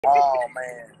Oh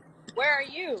man. Where are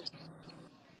you?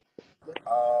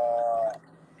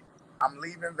 I'm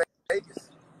leaving Vegas.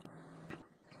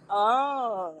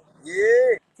 Oh.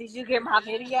 Yeah. Did you get my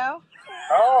video?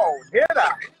 Oh, did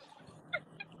I?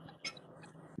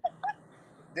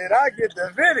 Did I get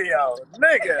the video?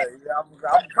 Nigga, I'm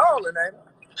calling, ain't I?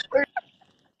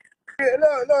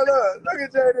 Look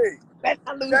at JD. Bet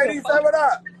I lose your JD, say phone. what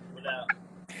up.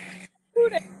 Who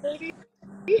that lady?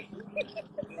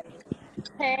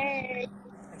 Hey.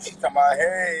 She talking about,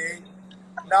 hey.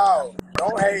 No,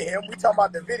 don't hate him. We talking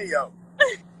about the video.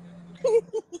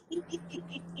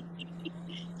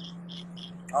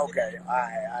 Okay, all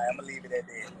right, I'm gonna leave it at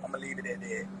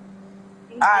that.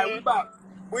 All right,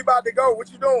 we about to go. What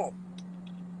you doing?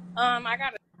 I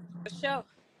got a show.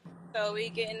 So we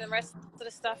getting the rest of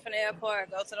the stuff in the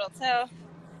airport, go to the hotel,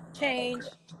 change,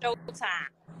 show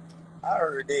time. I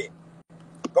heard that.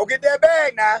 Go get that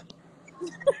bag now.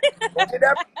 Go get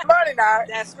that money now.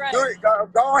 That's right. Do it.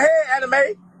 Go ahead,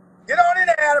 anime. Get on in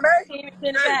there, anime.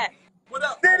 In the back. What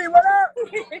up? City, what up?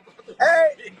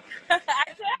 Hey. I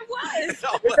was. Is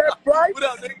that Bryce? What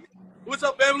up, nigga? What's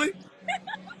up, family?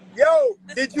 Yo,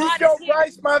 did you show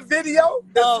Bryce my video?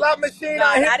 The slot machine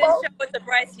I hit I didn't for? show it to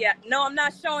Bryce yet. No, I'm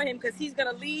not showing him because he's going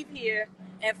to leave here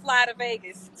and fly to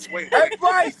Vegas. Wait. Hey,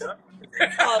 Bryce. A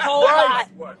whole lot.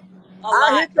 What?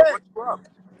 I hit that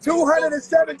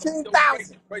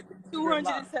 217,000.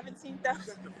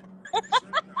 217,000.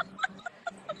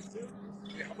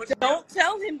 Don't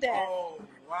tell him that. Oh,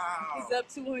 wow. He's up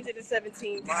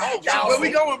 217,000. Oh, where we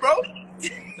going, bro?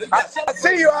 I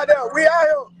see you out there. We out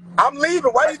here. I'm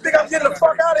leaving. Why do you think I'm getting the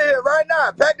fuck out of here right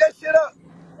now? Pack that shit up.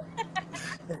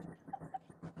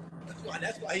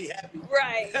 That's why he happy.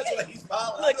 Right. That's why he's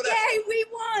smiling. Look, yay, we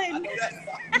won.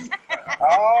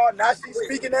 Oh, now she's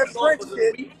speaking that French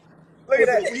shit. Look at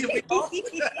that.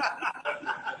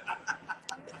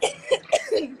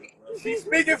 She's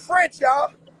speaking French,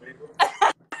 y'all.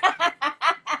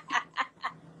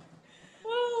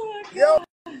 Oh, my God. Yo.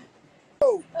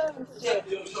 Oh, shit.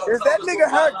 Is that nigga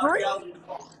Hot Green?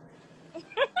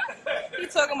 He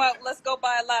talking about let's go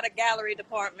buy a lot of gallery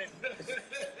department.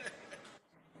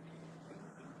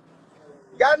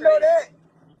 Y'all know that?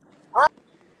 All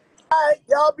right,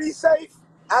 y'all be safe.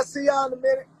 I'll see y'all in a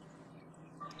minute.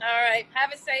 All right.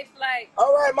 Have a safe flight.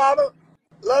 All right, mama.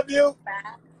 Love you.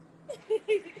 Bye.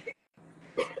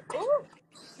 Ooh.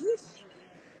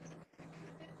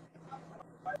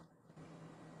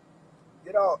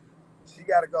 Get off. She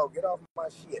gotta go. Get off my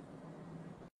shit.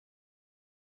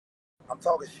 I'm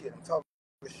talking shit, y'all.